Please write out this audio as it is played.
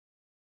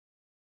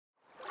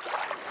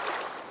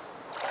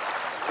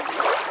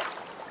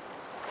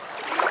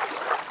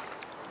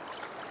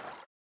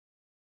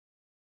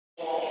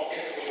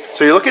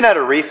So you're looking at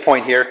a reef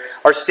point here.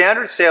 Our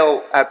standard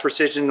sail at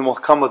Precision will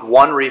come with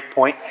one reef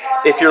point.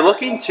 If you're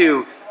looking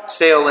to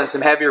sail in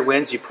some heavier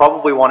winds, you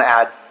probably want to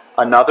add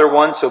another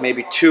one, so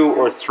maybe 2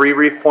 or 3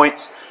 reef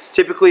points.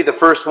 Typically the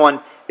first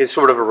one is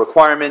sort of a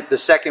requirement, the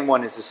second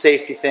one is a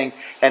safety thing,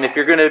 and if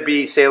you're going to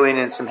be sailing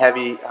in some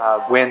heavy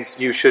winds,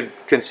 you should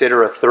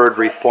consider a third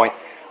reef point.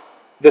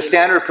 The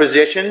standard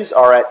positions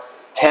are at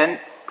 10%,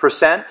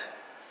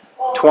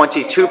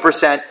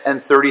 22%,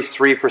 and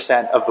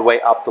 33% of the way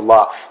up the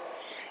luff.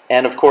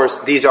 And of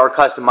course, these are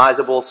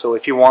customizable, so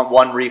if you want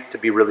one reef to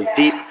be really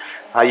deep,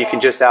 you can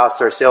just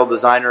ask our sail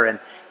designer and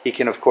he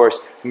can, of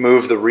course,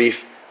 move the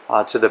reef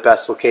to the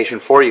best location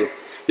for you.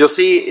 You'll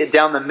see it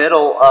down the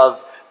middle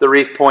of the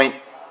reef point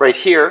right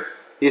here.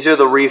 These are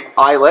the reef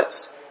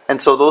eyelets,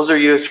 and so those are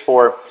used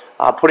for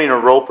putting a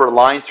rope or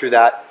line through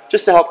that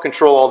just to help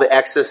control all the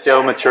excess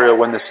sail material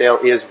when the sail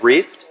is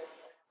reefed.